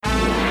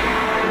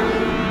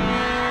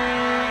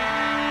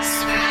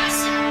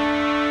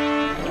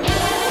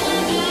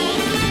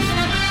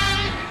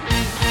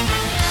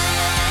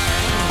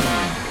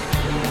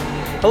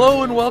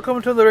Hello and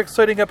welcome to another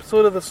exciting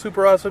episode of the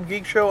Super Awesome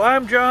Geek Show.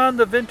 I'm John,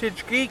 the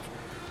Vintage Geek,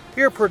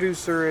 your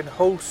producer and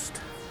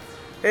host.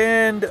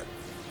 And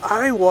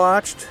I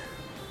watched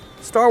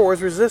Star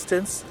Wars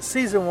Resistance,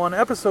 Season 1,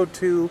 Episode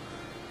 2,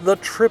 The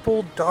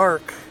Triple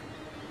Dark.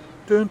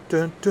 Dun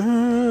dun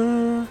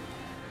dun.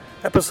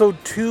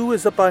 Episode 2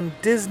 is up on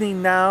Disney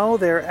Now,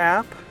 their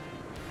app.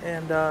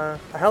 And I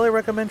highly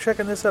recommend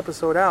checking this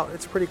episode out.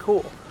 It's pretty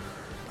cool.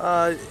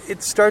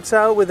 It starts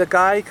out with a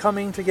guy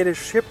coming to get his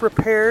ship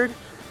repaired,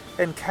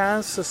 and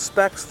Kaz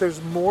suspects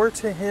there's more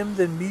to him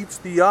than meets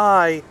the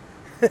eye.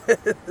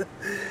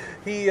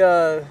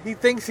 He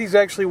thinks he's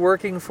actually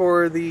working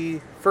for the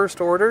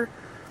First Order,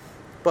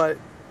 but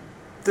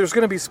there's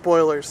going to be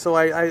spoilers, so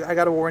I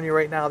got to warn you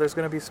right now, there's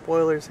going to be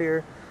spoilers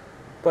here.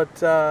 But,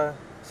 so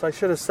I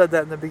should have said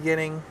that in the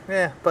beginning.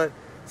 But,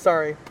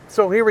 sorry.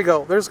 So here we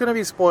go. There's going to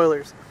be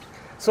spoilers.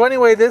 So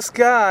anyway, this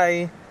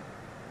guy,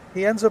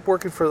 he ends up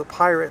working for the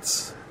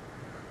pirates,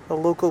 a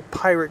local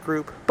pirate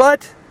group.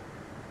 But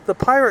the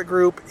pirate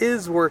group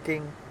is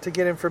working to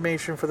get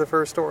information for the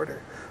First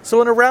Order. So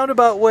in a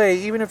roundabout way,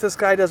 even if this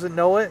guy doesn't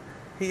know it,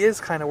 he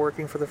is kind of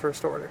working for the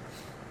First Order.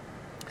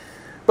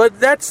 But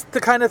that's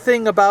the kind of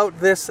thing about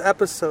this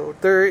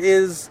episode. There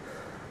is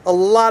a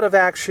lot of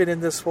action in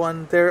this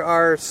one. There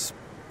are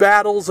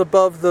battles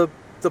above the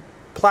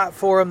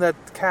platform that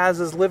Kaz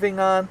is living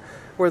on,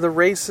 where the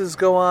races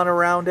go on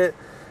around it.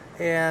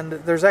 And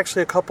there's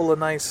actually a couple of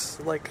nice,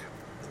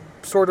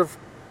 sort of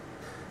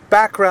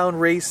background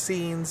race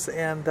scenes,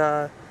 and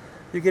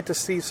you get to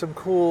see some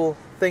cool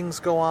things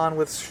go on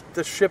with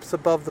the ships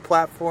above the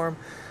platform.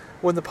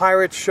 When the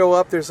pirates show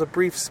up, there's a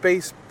brief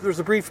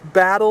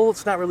battle.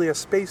 It's not really a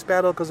space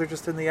battle because they're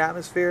just in the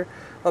atmosphere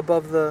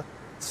above the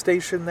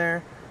station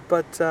there.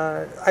 But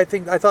I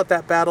thought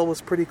that battle was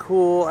pretty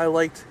cool. I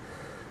liked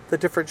the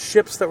different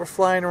ships that were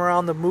flying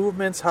around, the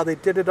movements, how they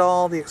did it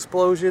all, the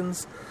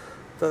explosions,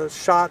 the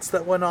shots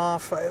that went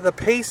off. The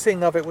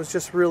pacing of it was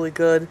just really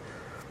good.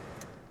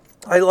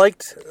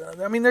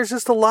 There's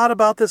just a lot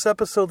about this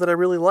episode that I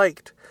really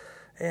liked,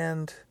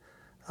 and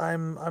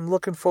I'm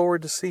looking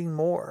forward to seeing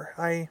more.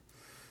 I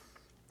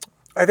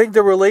think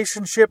the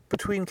relationship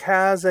between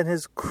Kaz and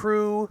his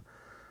crew,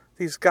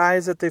 these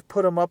guys that they've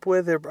put him up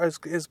with,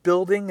 is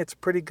building. It's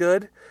pretty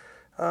good.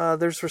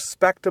 There's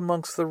respect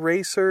amongst the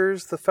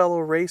racers, the fellow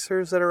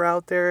racers that are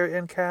out there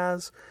in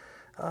Kaz.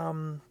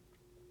 And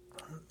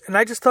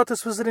I just thought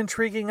this was an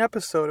intriguing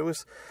episode. It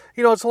was,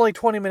 it's only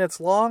 20 minutes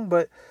long,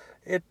 but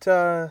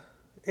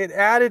it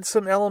added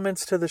some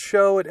elements to the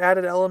show. It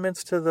added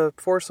elements to the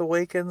Force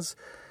Awakens,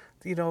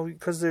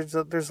 because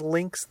there's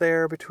links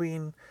there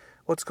between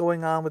what's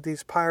going on with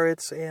these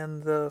pirates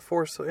and the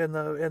Force and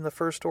the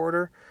First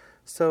Order.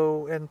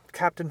 So, and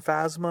Captain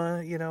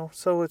Phasma,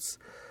 so it's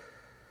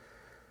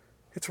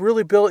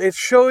really it's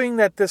showing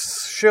that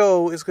this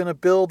show is going to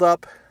build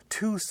up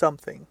to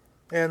something.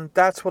 And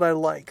that's what I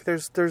like.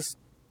 There's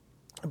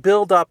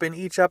build up in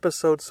each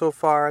episode so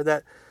far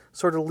that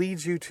sort of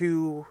leads you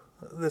to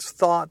this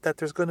thought that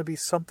there's going to be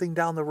something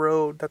down the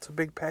road that's a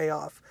big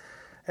payoff.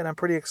 And I'm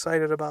pretty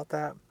excited about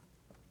that.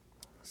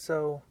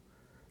 So,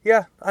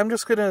 yeah, I'm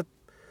just going to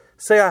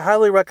say I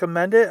highly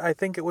recommend it. I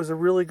think it was a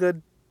really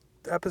good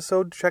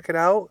episode. Check it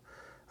out.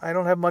 I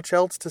don't have much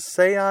else to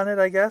say on it,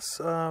 I guess.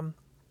 So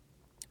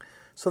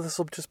this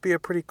will just be a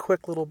pretty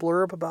quick little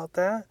blurb about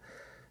that.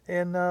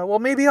 And,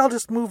 maybe I'll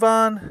just move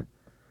on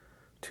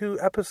to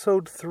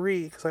episode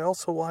 3, because I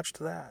also watched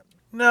that.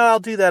 No, I'll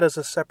do that as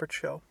a separate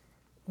show.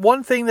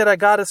 One thing that I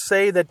gotta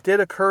say that did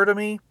occur to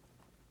me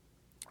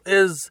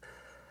is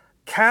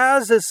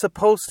Kaz is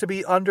supposed to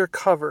be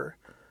undercover.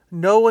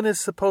 No one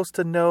is supposed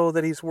to know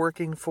that he's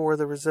working for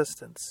the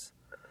Resistance.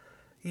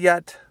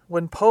 Yet,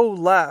 when Poe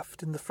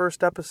left in the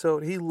first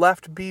episode, he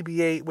left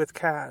BB-8 with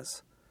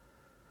Kaz.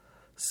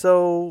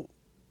 So,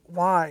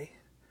 why?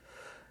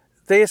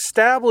 They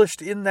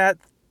established in that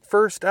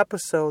first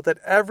episode that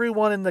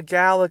everyone in the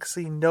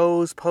galaxy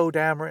knows Poe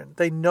Dameron.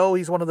 They know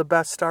he's one of the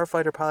best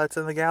starfighter pilots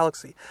in the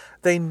galaxy.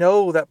 They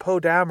know that Poe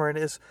Dameron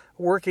is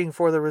working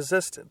for the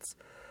Resistance.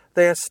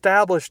 They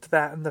established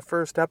that in the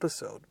first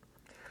episode.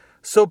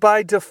 So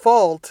by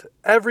default,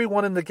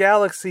 everyone in the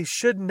galaxy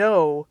should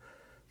know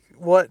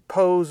what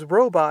Poe's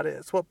robot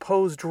is, what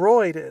Poe's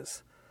droid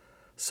is.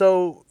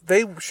 So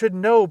they should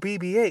know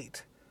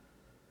BB-8.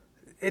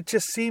 It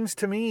just seems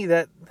to me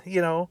that,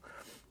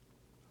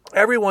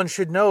 everyone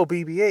should know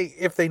BB-8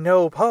 if they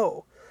know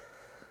Poe.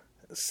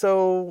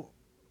 So,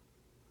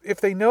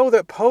 if they know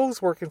that Poe's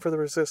working for the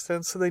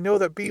Resistance, so they know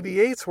that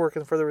BB-8's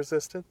working for the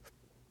Resistance,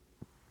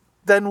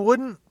 then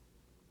wouldn't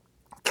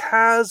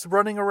Kaz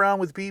running around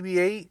with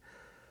BB-8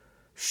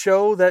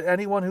 show that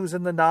anyone who's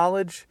in the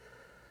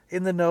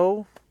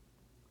know,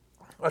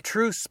 a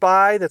true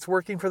spy that's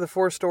working for the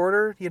First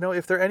Order,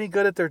 if they're any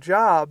good at their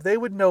job, they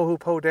would know who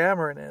Poe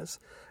Dameron is,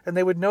 and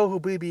they would know who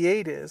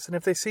BB-8 is. And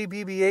if they see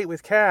BB-8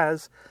 with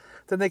Kaz,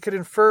 then they could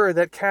infer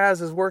that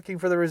Kaz is working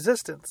for the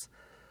Resistance.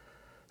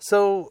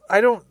 So,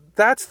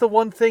 that's the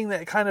one thing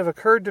that kind of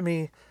occurred to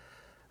me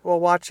while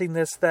watching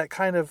this that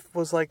kind of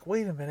was like,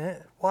 wait a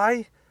minute,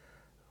 why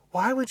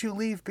why would you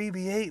leave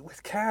BB-8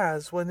 with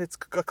Kaz when it's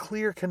a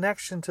clear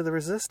connection to the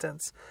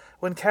Resistance?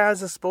 When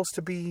Kaz is supposed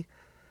to be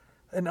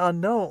an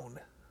unknown?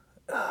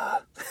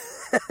 Do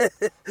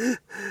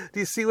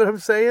you see what I'm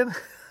saying?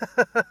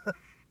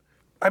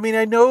 I mean,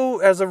 I know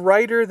as a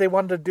writer they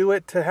wanted to do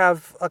it to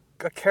have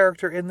a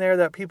character in there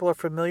that people are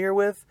familiar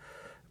with.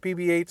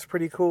 BB-8's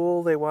pretty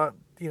cool. They want,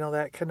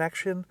 that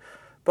connection.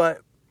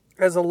 But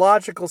as a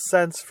logical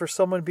sense for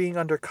someone being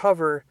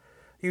undercover,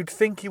 you'd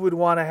think you would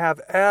want to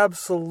have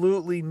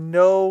absolute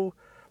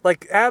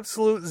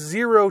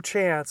zero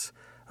chance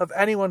of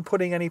anyone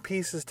putting any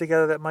pieces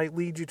together that might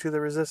lead you to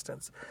the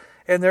Resistance.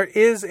 And there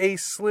is a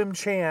slim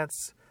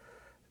chance,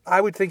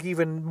 I would think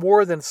even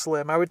more than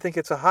slim, I would think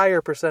it's a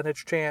higher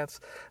percentage chance,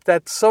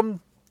 that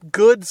some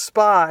good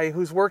spy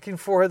who's working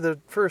for the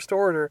First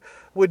Order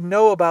would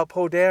know about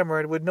Poe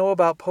Dameron, would know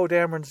about Poe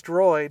Dameron's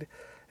droid,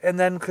 and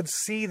then could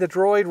see the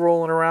droid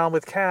rolling around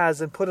with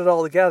Kaz and put it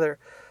all together.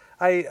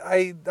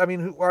 I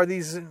mean, are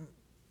these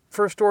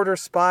First Order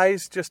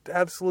spies just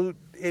absolute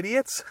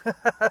idiots?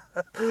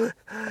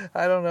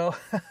 I don't know.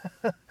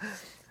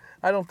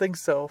 I don't think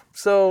so.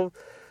 So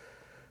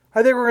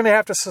I think we're going to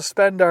have to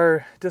suspend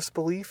our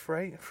disbelief,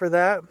 right, for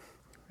that,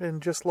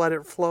 and just let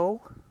it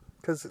flow,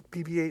 because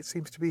BB-8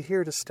 seems to be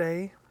here to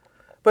stay.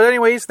 But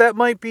anyways, that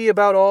might be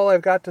about all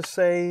I've got to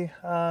say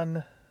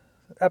on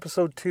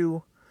episode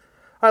 2.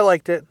 I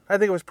liked it. I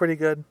think it was pretty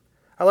good.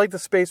 I like the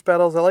space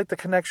battles. I like the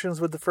connections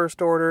with the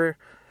First Order,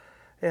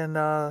 and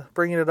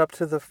bringing it up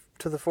to the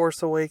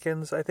Force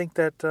Awakens. I think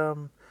that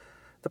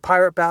the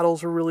pirate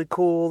battles were really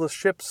cool. The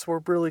ships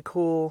were really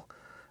cool.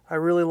 I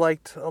really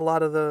liked a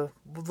lot of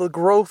the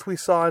growth we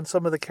saw in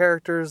some of the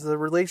characters, the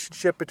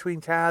relationship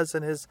between Kaz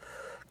and his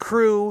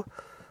crew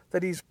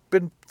that he's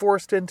been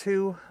forced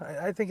into.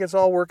 I think it's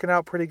all working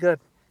out pretty good.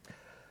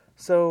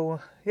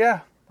 So, yeah,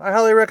 I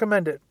highly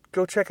recommend it.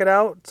 Go check it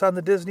out. It's on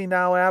the Disney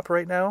Now app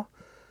right now.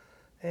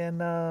 And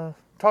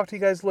talk to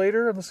you guys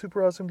later on the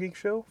Super Awesome Geek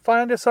Show.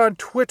 Find us on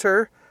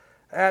Twitter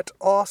at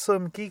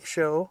Awesome Geek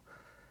Show.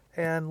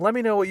 And let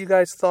me know what you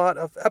guys thought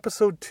of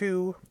episode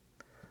 2,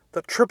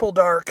 The Triple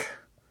Dark,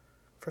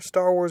 for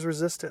Star Wars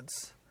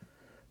Resistance.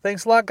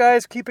 Thanks a lot,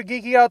 guys. Keep it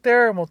geeky out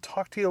there, and we'll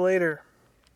talk to you later.